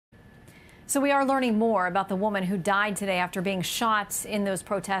So we are learning more about the woman who died today after being shot in those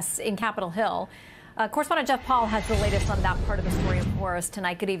protests in Capitol Hill. Correspondent Jeff Paul has the latest on that part of the story for us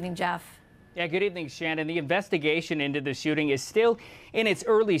tonight. Good evening, Jeff. Yeah, good evening, Shannon. The investigation into the shooting is still in its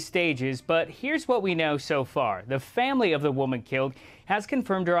early stages, but here's what we know so far. The family of the woman killed has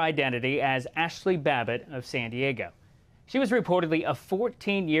confirmed her identity as Ashley Babbitt of San Diego. She was reportedly a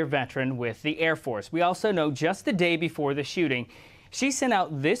 14-year veteran with the Air Force. We also know just the day before the shooting, she sent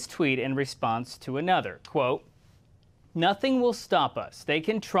out this tweet in response to another, quote, "Nothing will stop us. They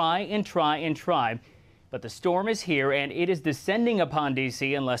can try and try and try, but the storm is here and it is descending upon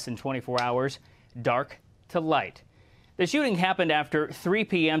D.C. in less than 24 hours, dark to light." The shooting happened after 3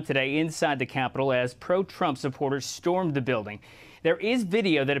 p.m. today inside the Capitol as pro-Trump supporters stormed the building. There is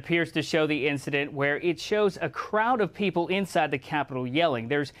video that appears to show the incident where it shows a crowd of people inside the Capitol yelling.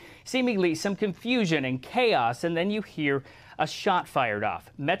 There's seemingly some confusion and chaos, and then you hear a shot fired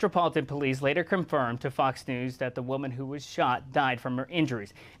off. Metropolitan Police later confirmed to Fox News that the woman who was shot died from her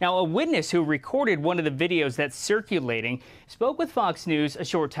injuries. Now, a witness who recorded one of the videos that's circulating spoke with Fox News a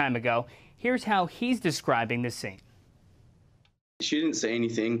short time ago. Here's how he's describing the scene. She didn't say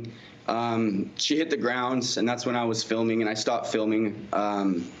anything. She hit the ground, and that's when I was filming, and I stopped filming.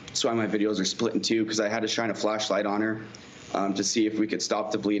 That's why my videos are split in two, because I had to shine a flashlight on her to see if we could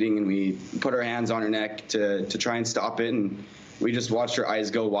stop the bleeding, and we put our hands on her neck to try and stop it, and we just watched her eyes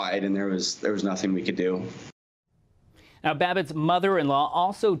go wide, and there was nothing we could do. Now, Babbitt's mother-in-law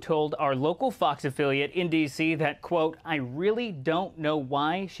also told our local Fox affiliate in D.C. that, quote, "I really don't know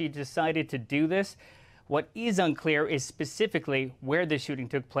why she decided to do this. What is unclear is specifically where the shooting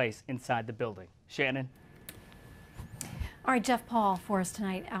took place inside the building." Shannon. All right, Jeff Paul for us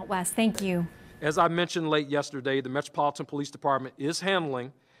tonight out west. Thank you. As I mentioned late yesterday, the Metropolitan Police Department is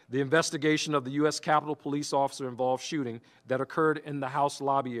handling the investigation of the U.S. Capitol police officer-involved shooting that occurred in the House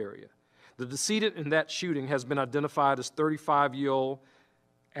lobby area. The decedent in that shooting has been identified as 35-year-old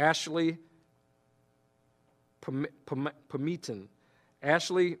Ashley Pameton.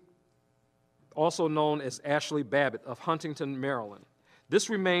 Ashley, also known as Ashley Babbitt of Huntington, Maryland.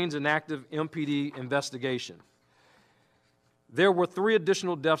 This remains an active MPD investigation. There were 3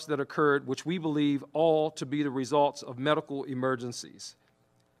 additional deaths that occurred, which we believe all to be the results of medical emergencies.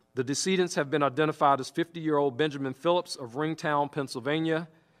 The decedents have been identified as 50-year-old Benjamin Phillips of Ringtown, Pennsylvania,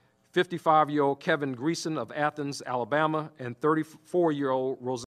 55-year-old Kevin Greeson of Athens, Alabama, and 34-year-old Rosanne